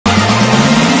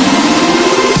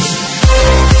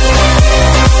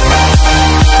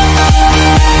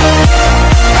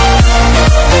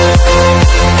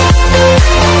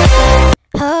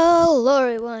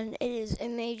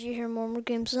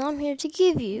Games, and I'm here to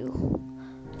give you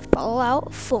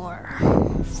Fallout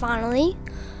 4. Finally.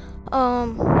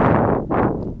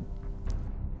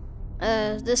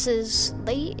 This is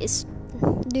late. It's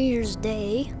New Year's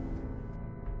Day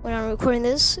when I'm recording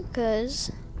this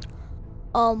because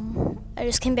I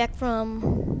just came back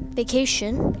from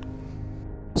vacation.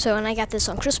 So, and I got this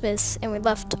on Christmas, and we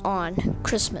left on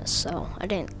Christmas, so I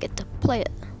didn't get to play it.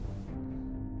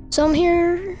 So I'm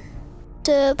here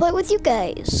to play with you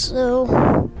guys.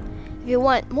 So if you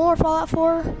want more Fallout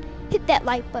 4, hit that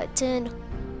like button,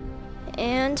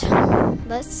 and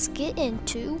let's get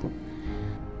into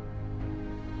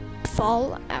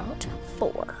Fallout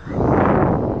 4.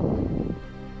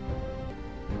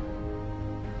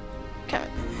 Okay.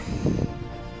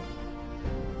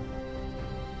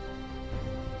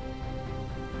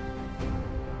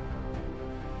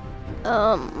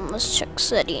 Let's check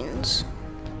settings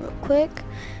real quick.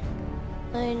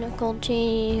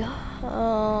 Difficulty,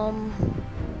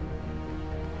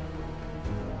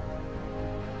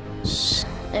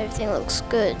 everything looks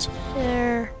good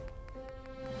there.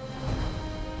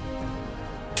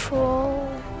 Control,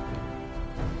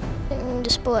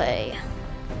 display.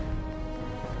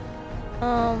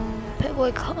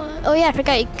 Pip-Boy color. Oh yeah, I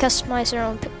forgot you can customize your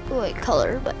own Pip-Boy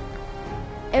color, but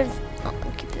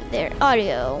I'll keep it there.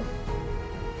 Audio.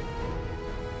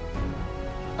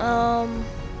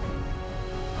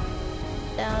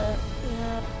 Down,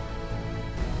 yeah.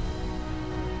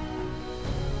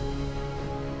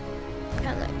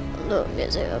 Kind of lower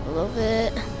music up a little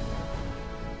bit.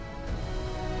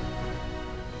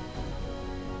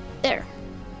 There.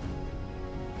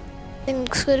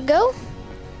 Things good to go.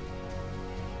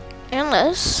 And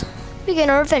let's begin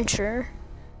our adventure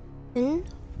in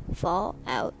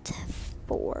Fallout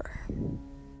 4.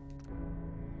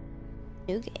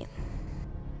 New game.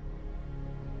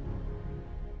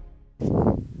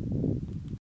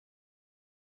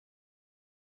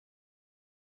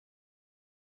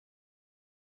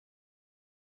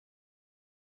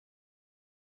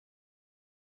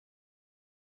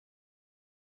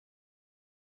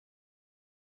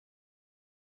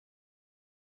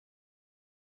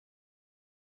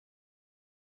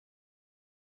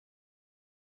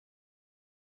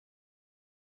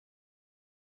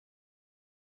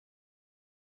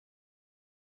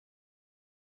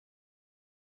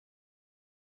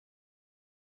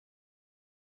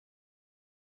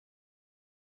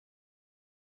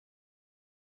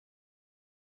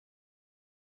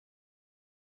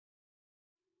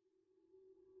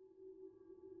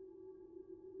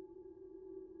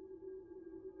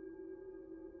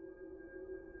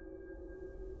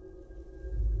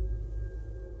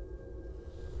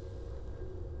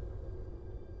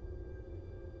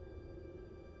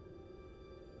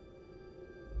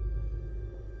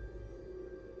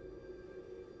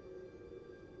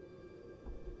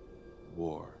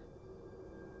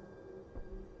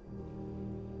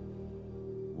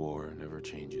 War never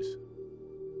changes.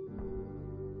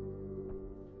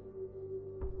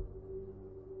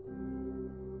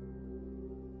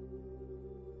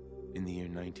 In the year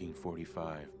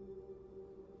 1945,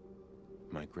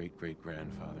 my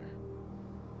great-great-grandfather,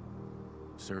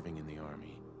 serving in the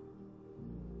army,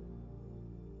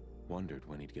 wondered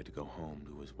when he'd get to go home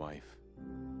to his wife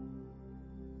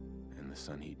and the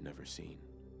son he'd never seen.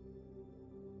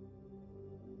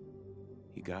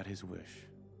 He got his wish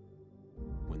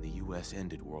when the US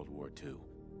ended World War II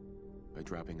by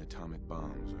dropping atomic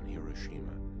bombs on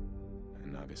Hiroshima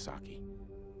and Nagasaki.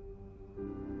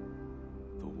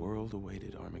 The world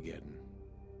awaited Armageddon.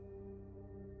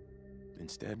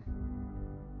 Instead,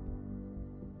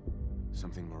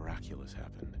 something miraculous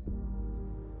happened.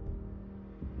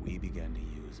 We began to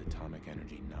use atomic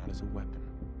energy not as a weapon,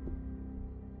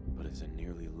 but as a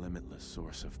nearly limitless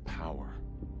source of power.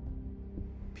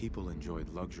 People enjoyed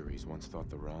luxuries once thought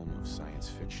the realm of science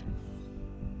fiction.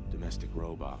 Domestic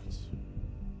robots,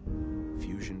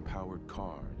 fusion-powered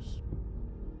cars,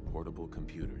 portable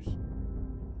computers.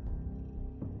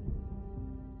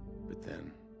 But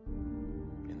then,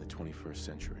 in the 21st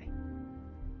century,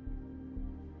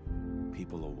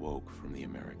 people awoke from the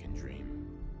American dream.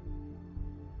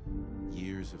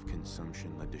 Years of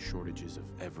consumption led to shortages of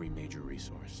every major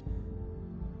resource.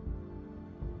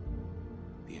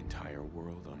 The entire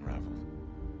world unraveled.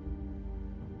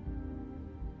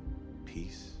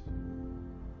 Peace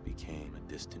became a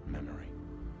distant memory.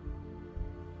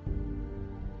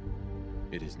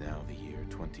 It is now the year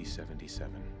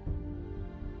 2077.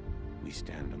 We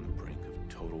stand on the brink of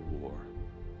total war.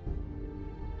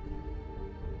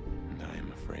 And I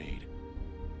am afraid.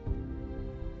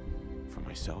 For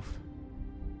myself,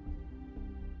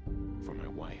 for my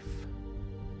wife,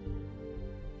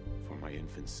 my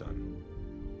infant son.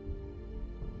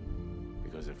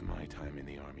 Because if my time in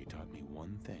the army taught me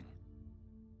one thing,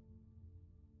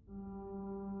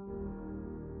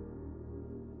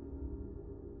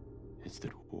 it's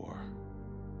that war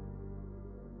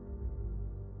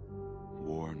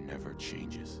never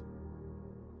changes.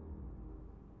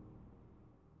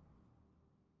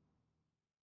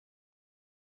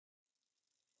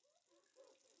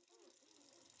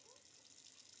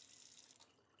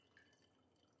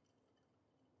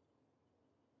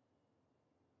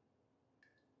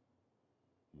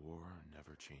 War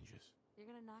never changes. You're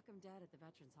gonna knock him dead at the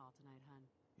Veterans Hall tonight, hun.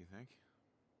 You think?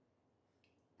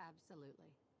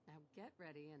 Absolutely. Now get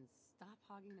ready and stop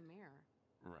hogging the mirror.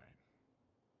 Right.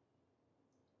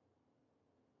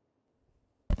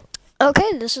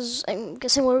 Okay, this is, I'm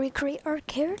guessing, where we create our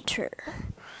character.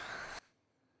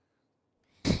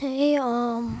 Okay,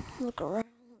 look around.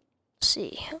 Let's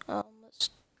see. Let's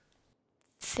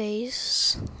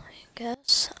face, I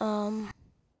guess. Here,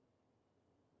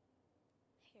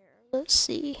 let's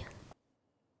see.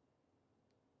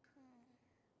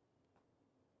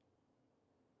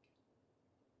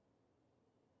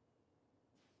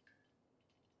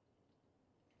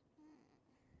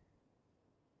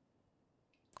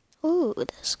 Ooh,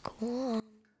 that's cool.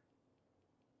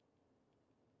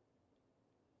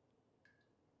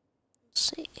 Let's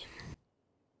see.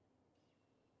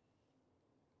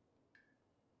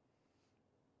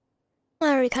 I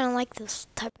already kind of like this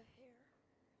type of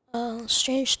hair. Let's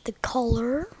change the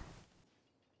color.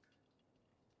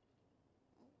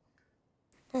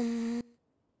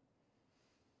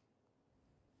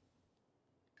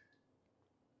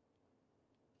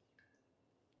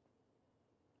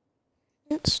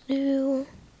 Let's do.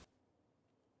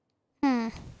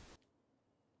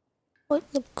 What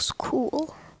looks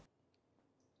cool?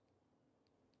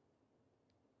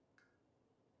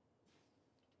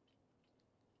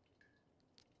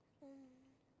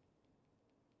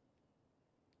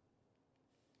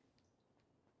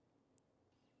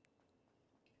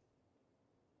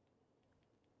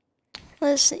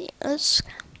 Let's see. Let's.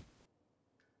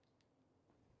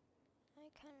 I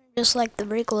kind of just like the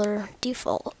regular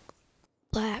default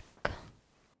black.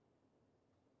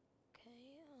 Okay.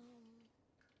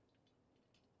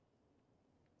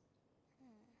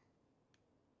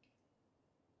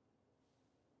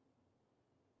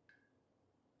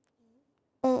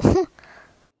 Oh,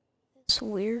 it's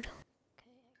weird.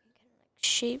 Okay, I can kind of like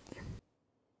shape.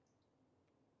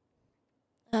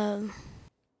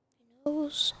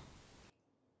 Nose.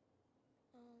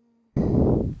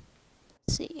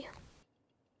 Let's see.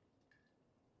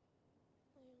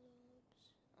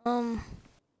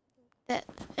 That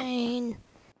vein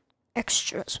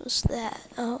extras was that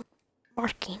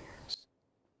markings.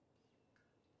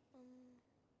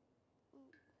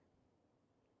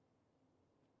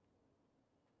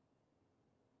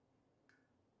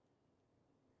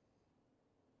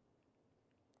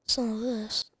 Some of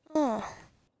this. Oh.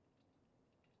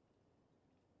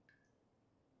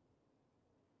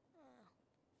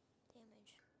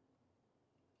 Damage.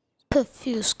 Put a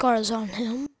few scars on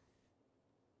him.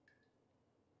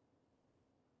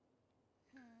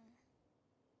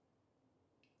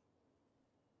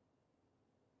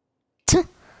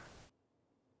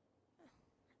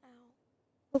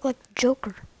 Look like the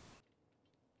Joker.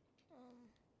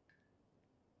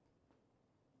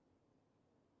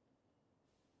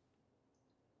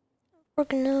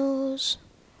 Broken nose.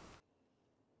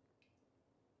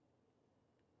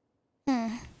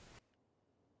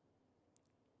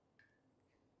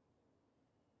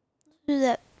 Do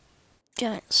that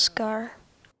giant scar.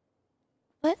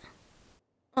 What?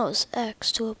 Oh, it's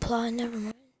X to apply. Never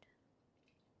mind.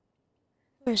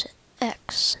 Where's it?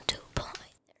 X to apply.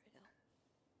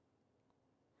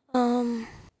 There we go.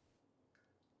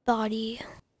 Body.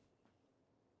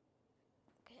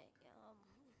 Okay.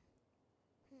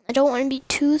 I don't want to be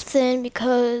too thin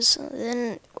because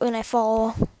then when I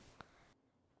fall,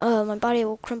 my body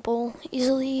will crumple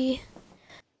easily.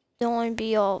 Don't want to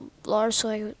be all large, so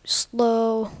I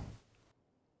slow. I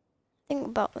think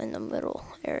about in the middle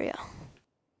area.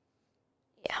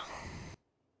 Yeah.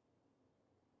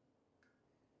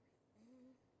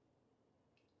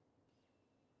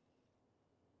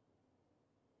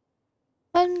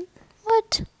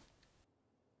 What?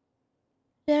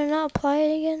 Did I not apply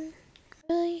it again?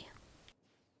 Really?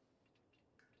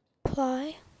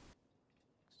 Apply.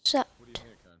 So,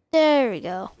 there we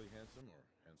go.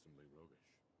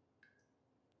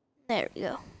 There we go.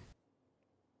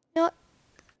 You know what?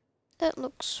 That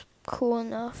looks cool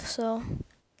enough, so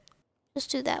let's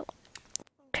do that one.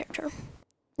 Character.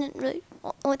 Didn't really.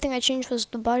 Only thing I changed was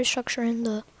the body structure and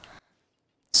the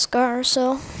Scar,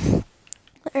 so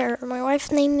my wife's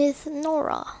name is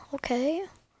Nora, okay?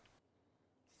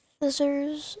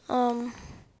 Scissors,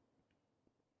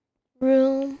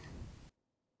 room,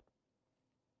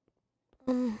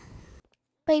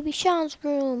 baby Sean's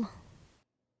room.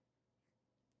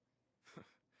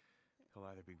 He'll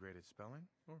either be great at spelling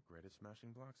or great at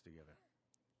smashing blocks together.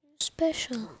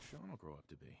 Special. What Sean will grow up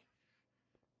to be.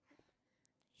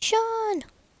 Sean!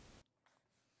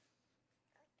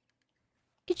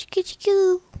 Kitty kitty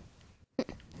coo!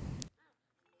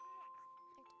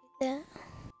 That.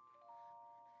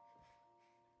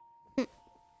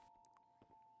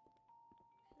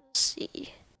 Let's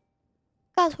see.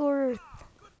 Codsworth. Good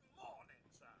morning,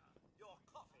 sir. Your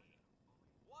coffee.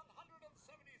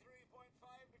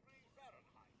 173.5 degrees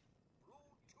Fahrenheit.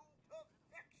 Brewed to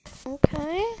perfection.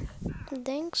 Okay.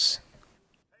 Thanks.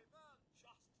 Paper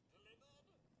just delivered.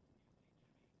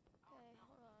 Okay,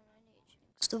 hold on. I need to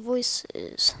change the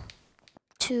voices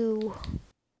to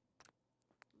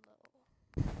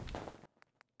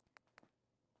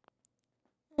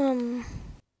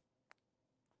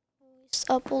voice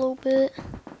up a little bit.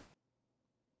 Everything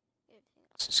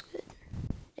else is good.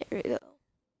 There we go. Okay,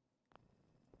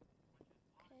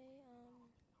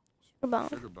 sugar bomb.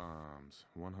 Sugar bombs.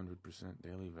 100%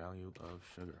 daily value of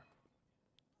sugar.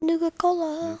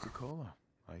 Nuka-Cola. Nuka-Cola.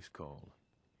 Ice cold.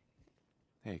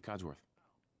 Hey, Codsworth.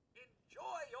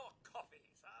 Enjoy your coffee,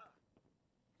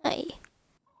 sir. Hey.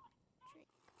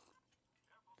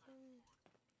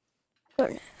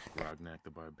 Good. Rognak the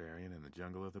Barbarian in the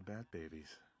Jungle of the Bat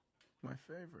Babies. My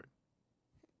favorite.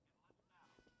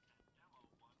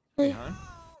 Hey, hon.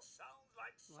 Oh, sounds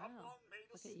like someone Wow, made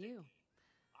a look at sticky. you.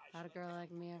 How'd a girl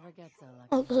like me ever get so lucky?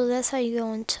 Oh, so that's how you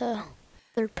go into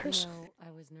third You person. know,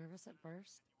 I was nervous at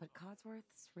first, but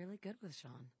Codsworth's really good with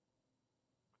Sean.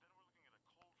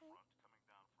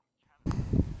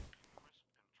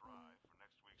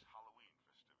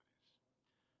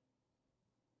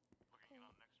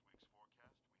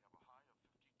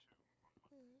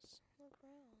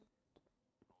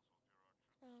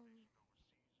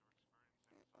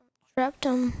 Trapped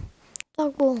dog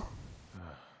bowl.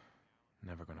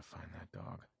 Never gonna find that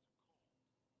dog.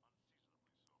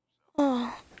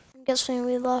 Oh, I'm guessing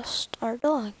we lost our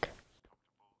dog.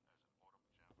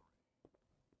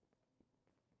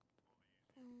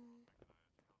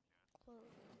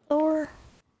 Door.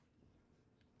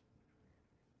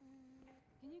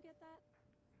 Can you get that?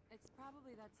 It's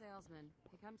probably that salesman.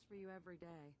 He comes for you every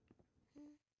day.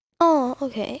 Oh,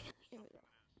 okay.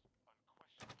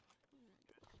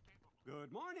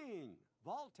 Good morning.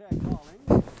 Vault-Tec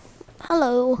calling.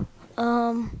 Hello.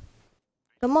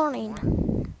 Good morning.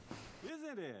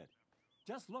 Isn't it?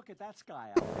 Just look at that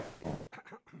sky out there.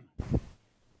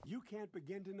 You can't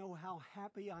begin to know how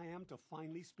happy I am to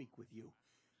finally speak with you.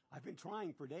 I've been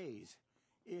trying for days.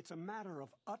 It's a matter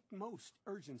of utmost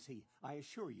urgency, I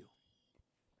assure you.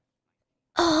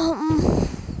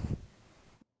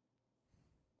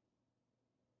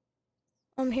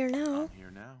 I'm here now. I'm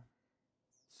here now.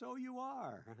 So you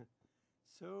are.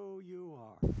 So you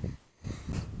are.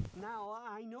 Now,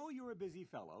 I know you're a busy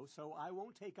fellow, so I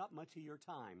won't take up much of your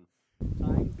time.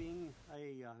 Time being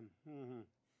a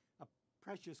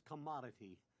precious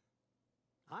commodity.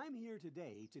 I'm here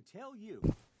today to tell you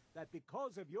that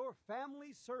because of your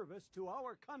family service to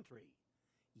our country,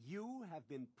 you have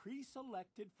been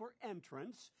pre-selected for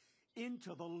entrance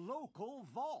into the local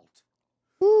vault.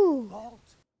 Ooh.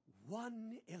 Vault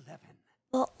 111.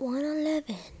 Vault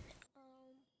 111.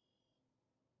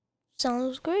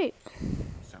 Sounds great.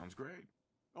 Sounds great.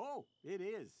 Oh, it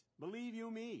is. Believe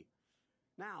you me.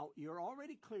 Now, you're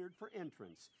already cleared for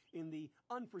entrance in the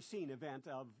unforeseen event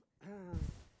of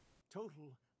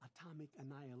total atomic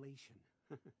annihilation.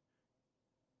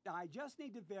 I just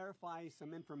need to verify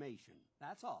some information.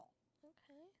 That's all.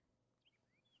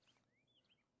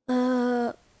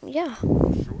 Yeah.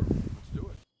 Sure. Let's do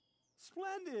it.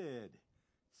 Splendid.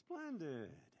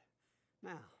 Splendid.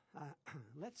 Now,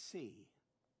 let's see.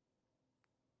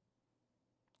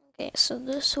 Okay, so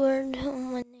this word,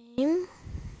 my name.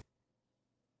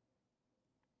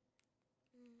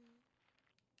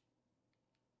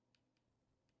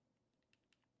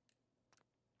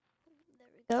 There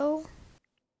we go.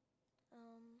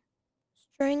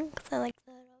 Strength, I like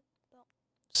that up about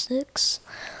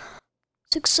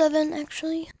 7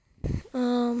 actually.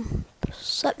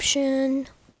 Perception,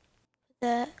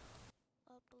 that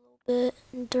up a little bit.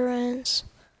 Endurance,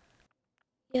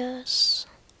 yes.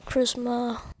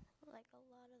 Charisma, like a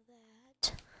lot of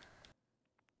that.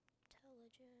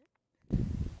 Intelligent.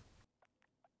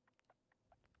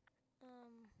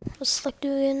 Let's select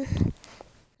do again. I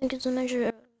think it's a measure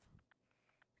of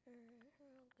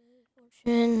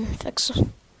Fortune, fix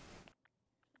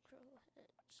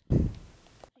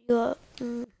you up.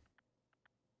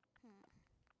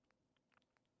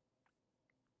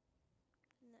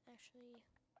 Actually,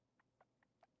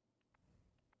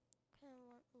 kind of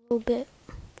want a little bit.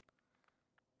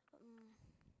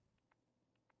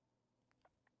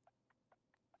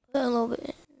 A little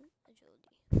bit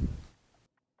agility.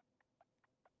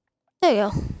 There you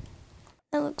go.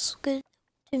 That looks good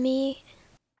to me.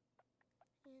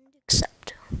 And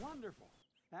accept. Wonderful.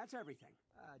 That's everything.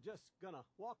 Just gonna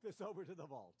walk this over to the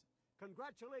vault.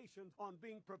 Congratulations on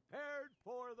being prepared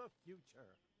for the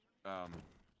future.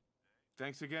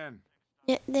 Thanks again.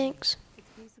 Yeah, thanks. It's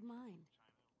peace of mind.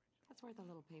 That's worth a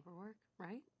little paperwork,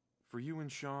 right? For you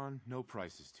and Sean, no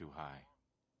price is too high.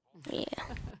 Yeah.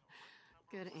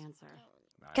 Good answer.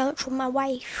 Got it from my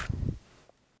wife.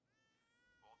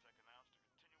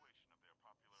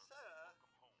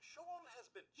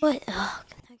 What? Oh,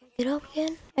 can I get up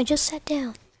again? I just sat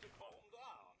down.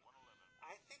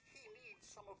 I think he needs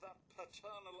some of that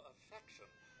paternal affection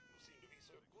you seem to be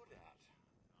so good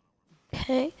at.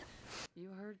 Okay, You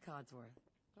heard Codsworth.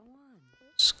 Go on.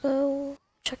 let's go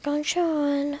check on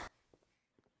Sean.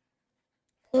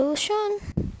 Hello, Sean.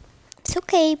 It's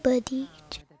okay, buddy. Oh,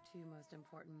 are the two most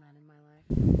important men in my life.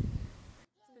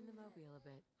 Spin the mobile a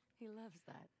bit. He loves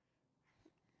that.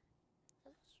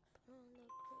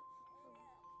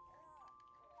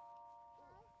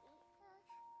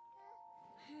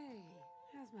 Hey,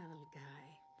 how's my little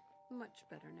guy? Much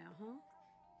better now, huh?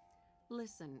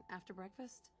 Listen, after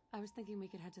breakfast, I was thinking we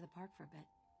could head to the park for a bit.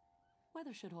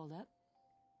 Weather should hold up.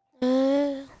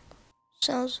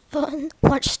 Sounds fun.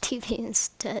 Watch TV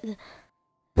instead.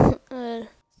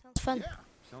 Sounds fun. Yeah,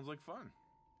 sounds like fun.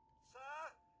 Sir,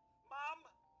 Mum,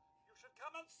 you should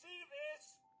come and see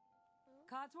this.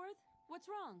 Codsworth, what's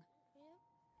wrong?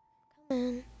 Come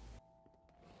on.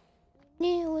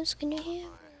 Yeah, what's gonna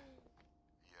happen?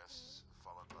 Yes,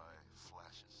 followed by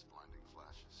flashes, blinding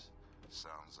flashes.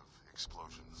 Sounds of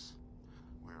explosions.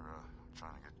 We're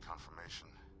trying to get confirmation.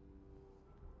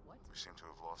 What? We seem to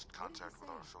have lost contact with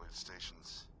our affiliate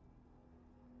stations.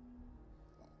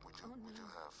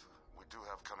 We do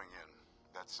have coming in.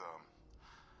 That's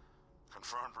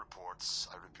confirmed reports.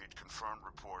 I repeat, confirmed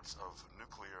reports of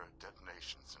nuclear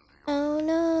detonations in New York. Oh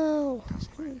no!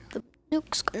 Pennsylvania. The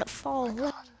nuke's gonna fall.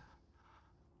 God.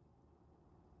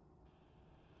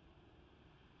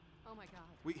 Oh my god.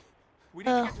 We need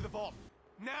to get to the vault.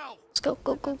 Now! Let's go,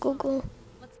 go, go, go, go.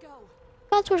 Let's go.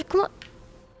 Codsworth, come on.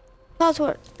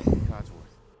 Codsworth.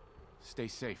 Codsworth, stay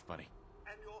safe, buddy.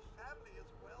 And your family as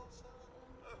well,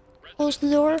 sir. Close the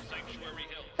door.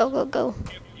 Go, go, go.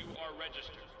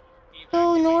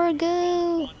 Go, Nora,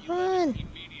 go. Run. You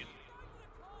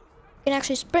can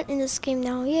actually sprint in this game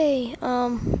now. Yay.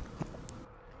 Nora.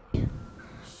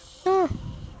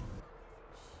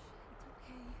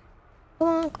 Come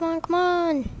on, come on, come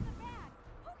on.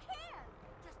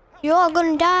 You're all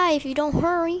gonna die if you don't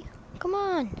hurry. Come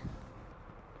on.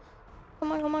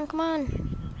 Come on, come on, come on.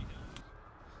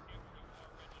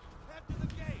 Head to the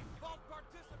gate. Vault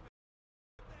participants.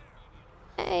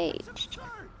 Hey. Sir,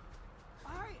 I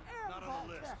am Not on vault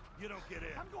the list. tech. You don't get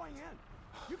in. I'm going in.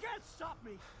 You can't stop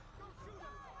me.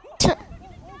 Okay,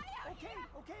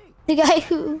 okay. The guy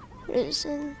who is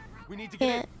in We need to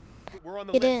can't We're on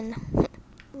the get list. in.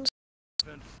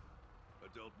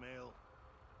 Adult male,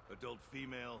 adult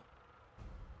female.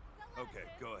 Okay,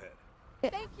 go ahead.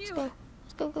 Thank you.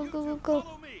 Let's go, go, You go, go, two go.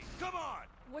 follow me. Come on.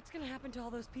 What's gonna happen to all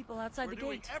those people outside We're the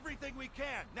doing gate? everything we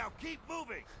can. Now keep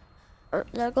moving. Or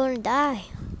they're gonna die.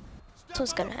 Step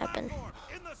what's on gonna the happen. platform,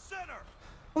 in the center.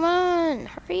 Come on,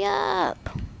 hurry up.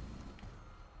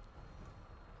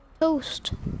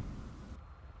 Toast.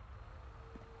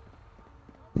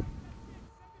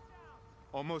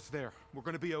 Almost there. We're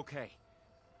gonna be okay.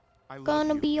 I love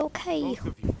Gonna you. be okay. Both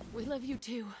of you. We love you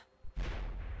too.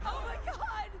 Oh my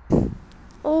god!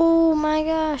 Oh my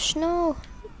gosh, no.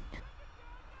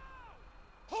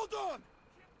 Hold on.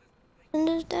 Send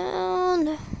us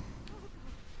down.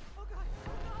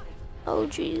 Oh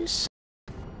jeez.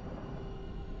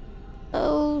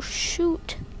 Oh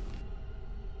shoot.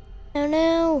 Oh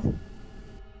no.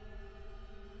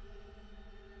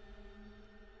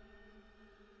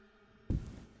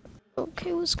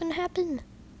 Okay, what's gonna happen?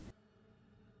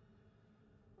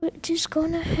 What is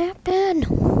gonna happen?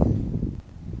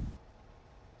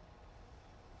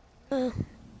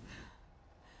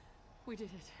 We did it.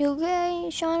 You okay?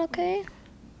 Sean okay?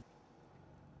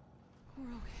 We're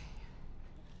okay.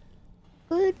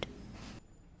 Good.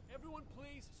 Everyone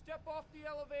please step off the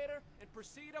elevator and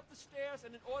proceed up the stairs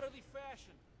in an orderly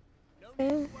fashion. No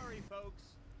Okay. need to worry, folks.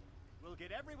 We'll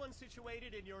get everyone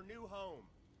situated in your new home.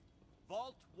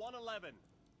 Vault 111.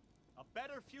 A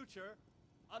better future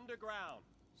underground.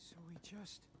 So we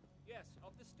just... Yes,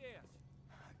 up the stairs.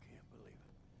 I can't believe it.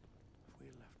 If we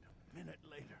left a minute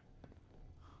later...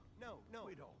 No,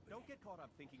 don't get caught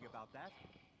up thinking about that.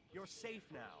 You're safe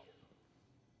now.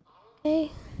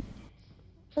 Okay.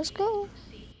 Let's go.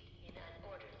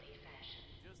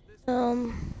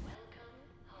 Mail?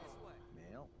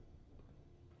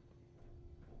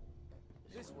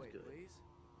 This way, please.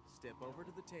 Step over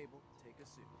to the table, take a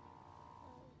suit.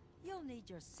 You'll need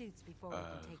your suits before we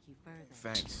can take you further.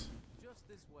 Thanks. Just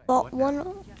this way. Vault one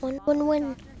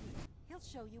win. He'll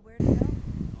show you where to go.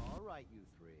 All right, you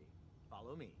three.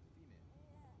 Follow me.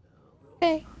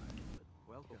 Okay.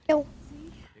 Welcome. Go.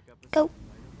 Pick up a Go. seat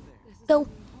right over there. Go.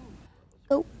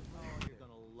 Go. Oh, you're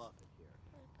gonna love it here.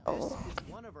 Oh. This is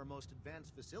one of our most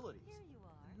advanced facilities. Here you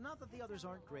are. Not that the others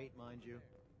aren't great, mind you.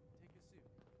 Take a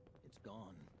suit. It's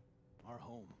gone. Our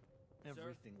home.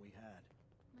 Everything we had.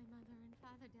 My mother and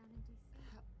father down in D.C.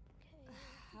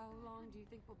 How long do you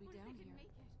think we'll be down here?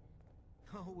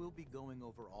 Oh, we'll be going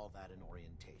over all that in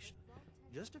orientation.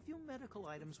 Just a few medical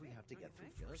items we have to get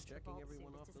through first. Checking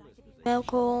everyone off the list.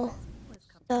 Medical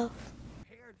stuff.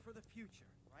 Prepared for the future,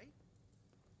 right?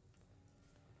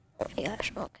 Oh my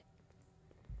gosh. Okay.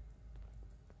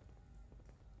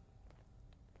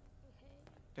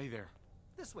 Hey there.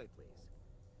 This way, please.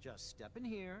 Just step in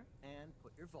here and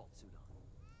put your vault suit on.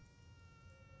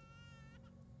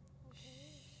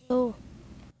 Oh.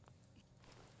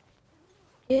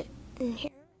 Get in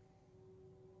here.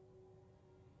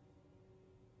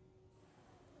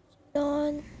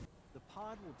 On. The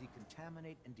pod will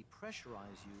decontaminate and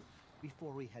depressurize you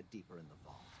before we head deeper in the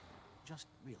vault. Just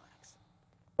relax.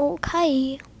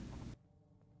 Okay.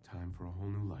 Time for a whole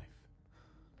new life.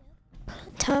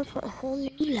 Time for a whole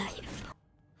new life.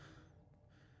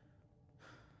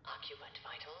 Occupant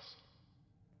vitals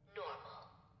normal.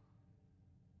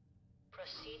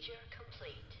 Procedure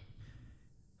complete.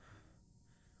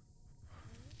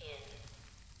 In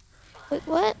 5, Wait,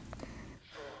 what?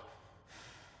 4,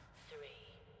 3,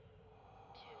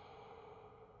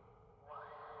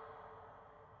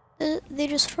 2, 1. They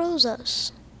just froze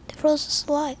us. They froze us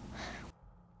alive.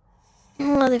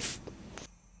 Oh, no,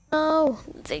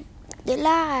 they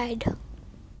lied.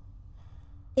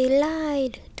 They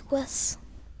lied to us.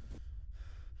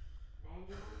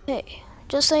 Hey,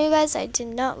 just so you guys, I did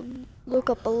not look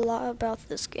up a lot about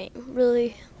this game,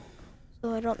 really.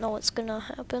 So I don't know what's gonna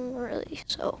happen, really,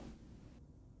 so.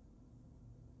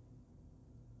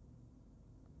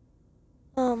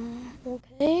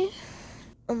 Okay.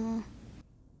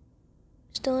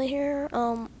 Still in here.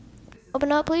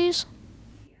 Open up, please.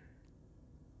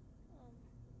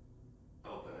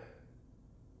 Open it.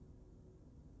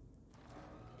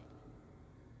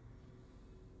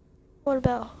 What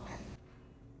about?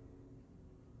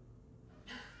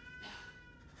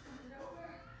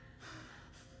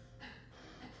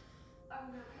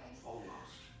 Almost.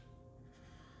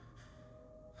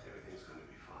 Everything's gonna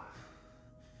be fine.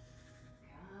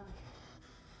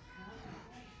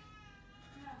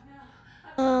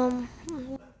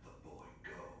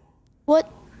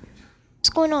 What's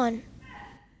going on?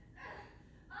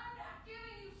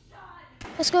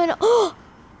 What's going on? Oh!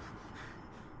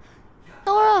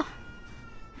 Nora!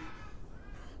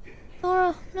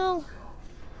 Nora, no.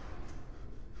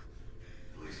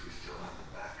 At least we still have the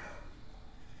backup.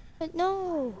 But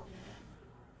no.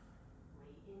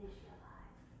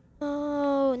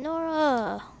 Oh,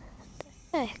 Nora. What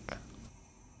the heck?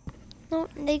 No,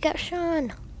 they got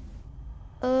Sean.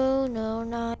 Oh no,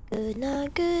 not good,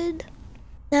 not good,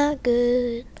 not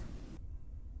good.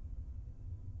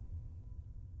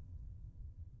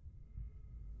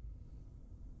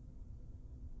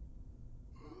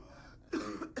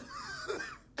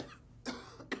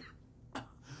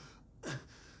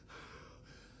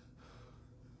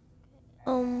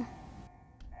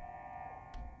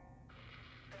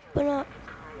 We're not.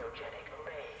 Cryogenic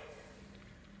array.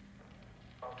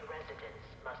 All residents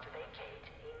must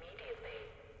vacate immediately.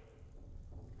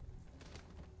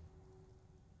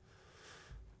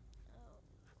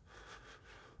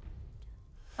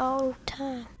 Oh,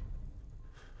 time.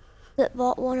 That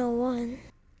Vault 101.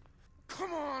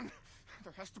 Come on!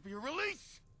 There has to be a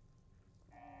release!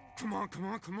 Come on, come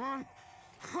on, come on!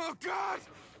 Oh, God!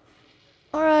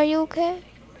 Alright, are you okay?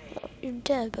 You're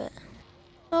dead, but...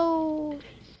 Oh...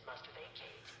 Must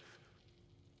vacate.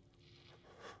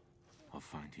 I'll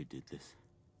find who did this.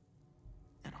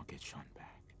 And I'll get Sean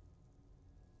back.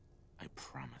 I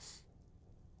promise.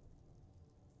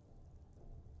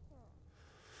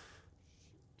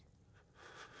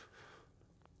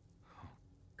 Oh,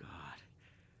 God.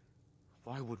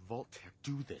 Why would Vault-Tec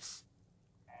do this?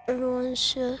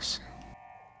 Everyone's just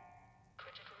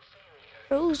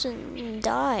frozen and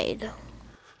died.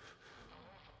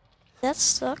 That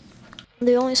sucked.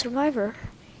 The only survivor.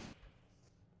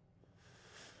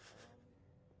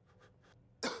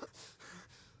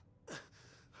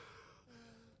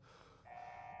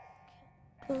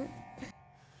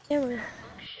 Camera.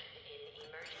 Function in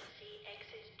emergency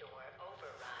exit door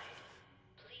override.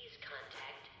 Please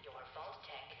contact your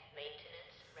Vault-Tec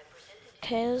maintenance representative.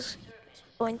 Okay, let's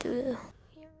going through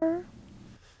here.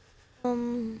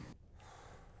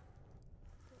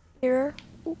 Here.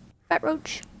 Ooh, rat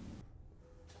roach.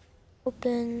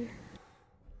 Open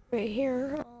right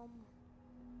here.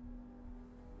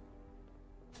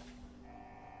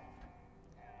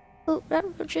 Oh, rat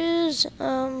roaches.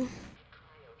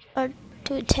 Are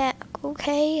to attack.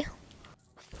 Okay.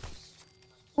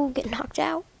 Ooh, get knocked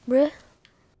out, bruh.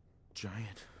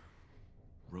 Giant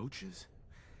roaches?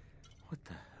 What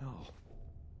the hell?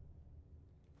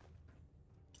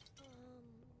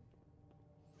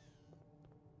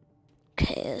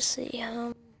 Okay, let's see.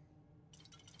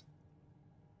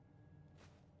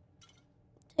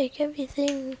 Take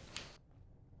everything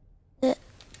that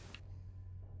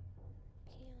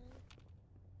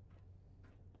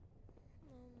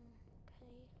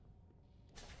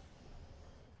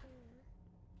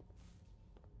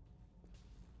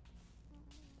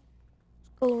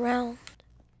go around.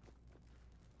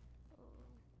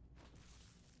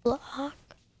 Block.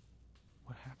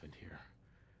 What happened here?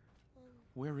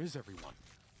 Where is everyone?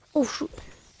 Oh shoot.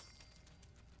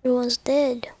 Everyone's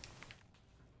dead.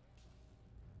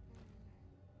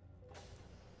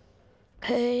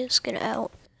 Okay, let's get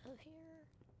out of here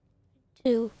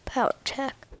to power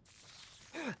tech.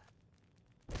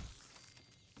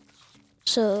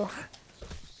 So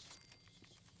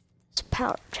it's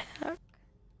power tech.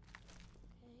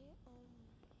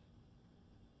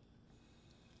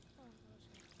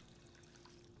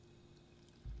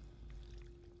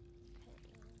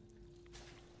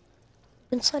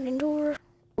 Open sliding door.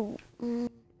 Oh,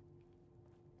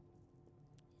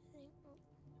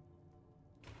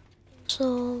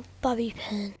 So bobby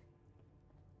pin.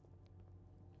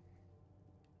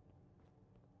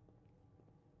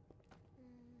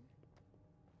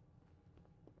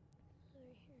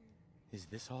 Is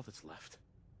this all that's left?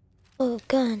 Oh,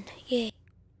 gun. Yay.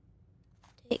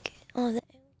 Take all the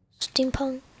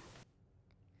steampunk.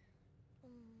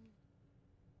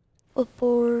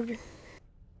 Board.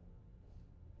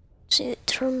 See the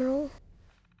terminal.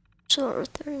 Solar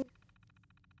thing.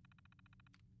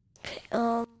 Okay,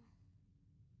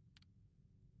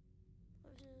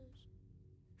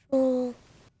 control.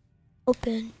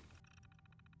 Open.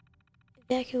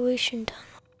 Evacuation tunnel.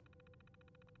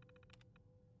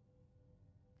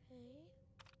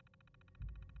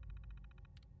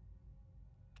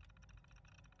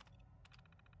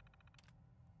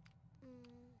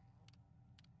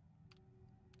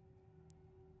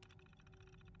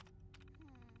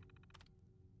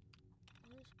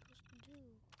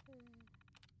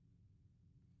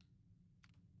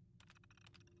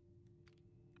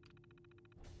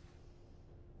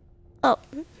 Oh,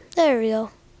 there we go.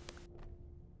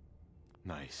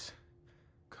 Nice.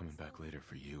 Coming back later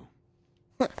for you.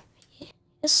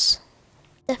 Yes,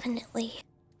 definitely.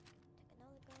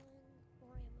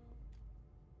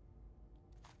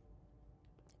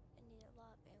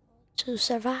 To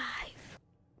survive.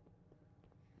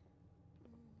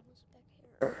 What's back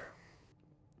here?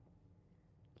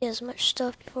 Get as much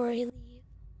stuff before I leave.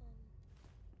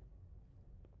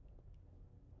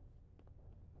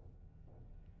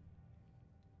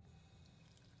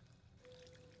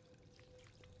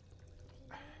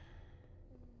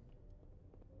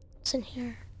 What's in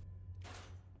here?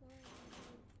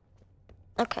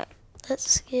 Okay,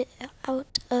 let's get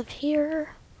out of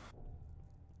here.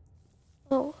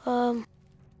 Oh,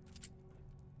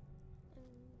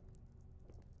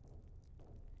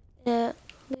 yeah,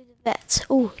 leave the vats.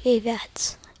 Oh, yay,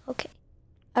 vats. Okay,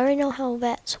 I already know how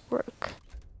vats work.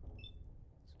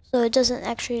 So it doesn't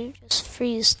actually just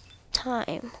freeze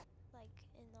time like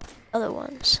in the other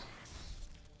ones.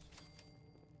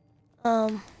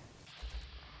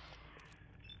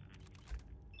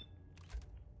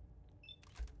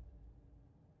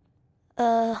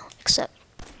 Except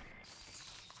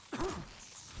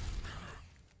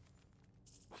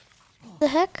the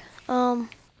heck?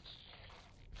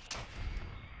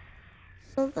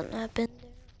 Something happened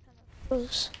there. Kind of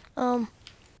froze.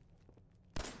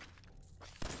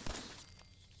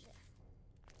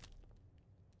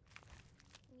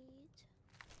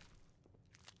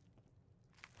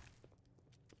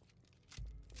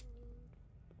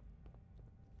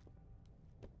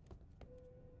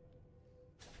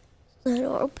 The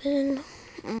door open. This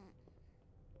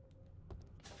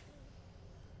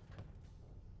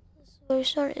is where we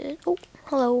started. Oh,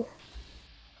 hello.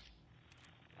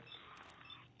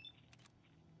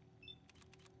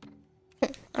 I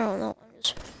don't know. I'm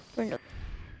just random.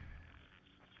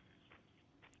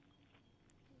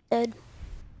 Dead.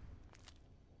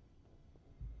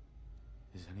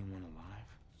 Is anyone alive?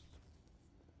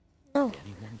 No. Did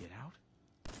anyone get out?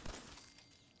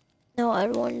 No,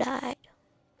 everyone died.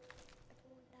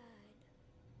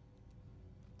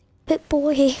 Pit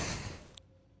boy.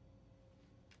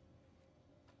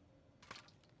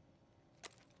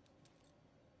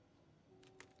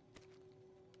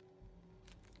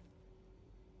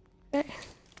 Okay. Like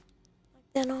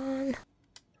that on.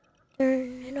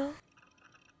 Turn it on.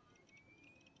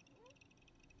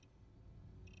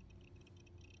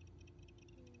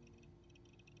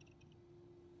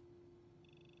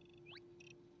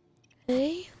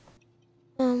 Okay.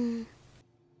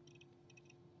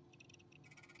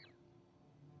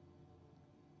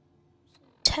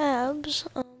 Tabs.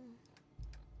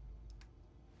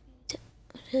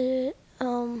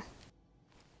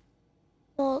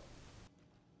 Well,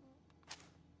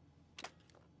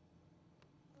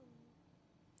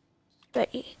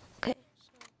 ready. Okay.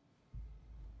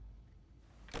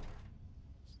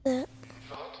 That.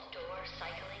 Vault door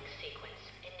cycling sequence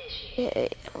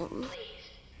initiated. Please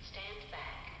stand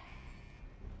back.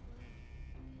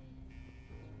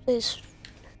 Please.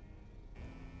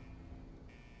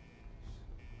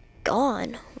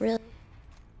 Gone. Really?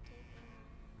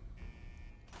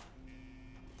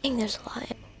 I think there's a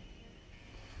lot.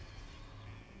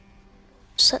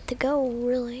 Set to go.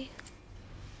 Really.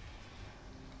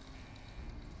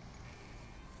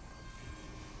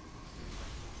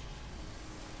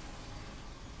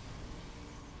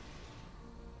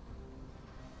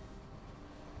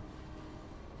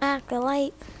 The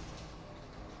light.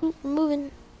 Ooh,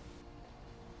 moving.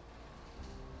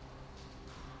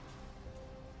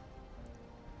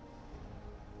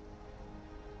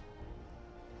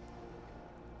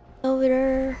 Over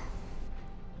there.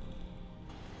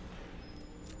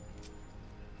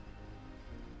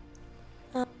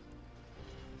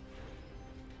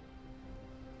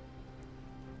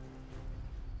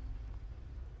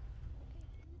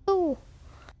 Oh.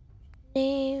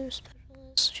 Name,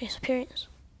 specialist, change appearance.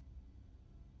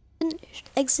 Finished.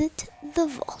 Exit the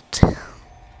vault. Enjoy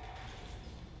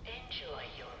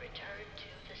your return to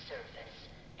the surface,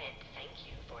 and thank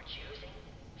you for choosing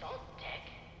Vault Tech.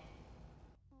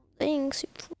 Thanks, you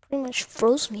pretty much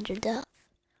froze me to death.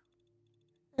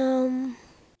 I have no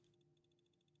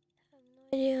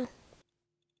idea.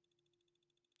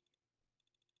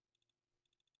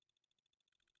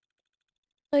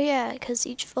 Oh yeah, because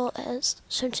each vault has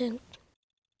certain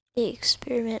the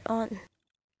experiment on.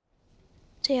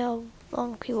 See how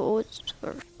long people would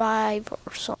survive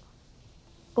or something.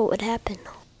 What would happen?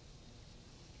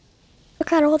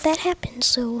 Forgot all that happened,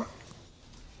 so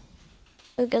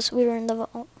I guess we were in the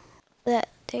vault that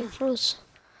they froze.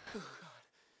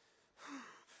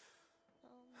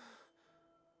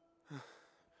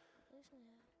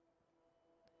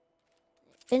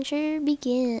 Adventure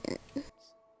begins.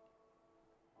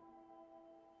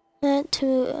 Not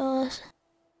to us.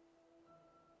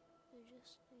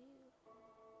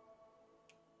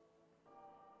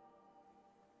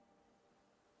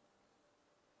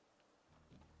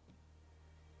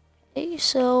 Okay,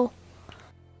 so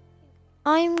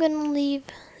I'm gonna leave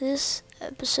this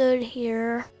episode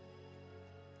here.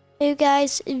 If you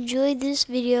guys enjoyed this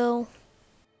video,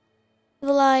 leave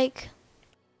a like.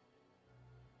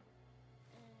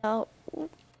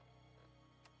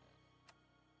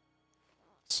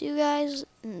 See you guys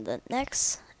in the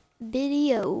next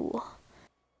video.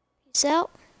 Peace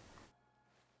out.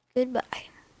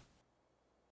 Goodbye.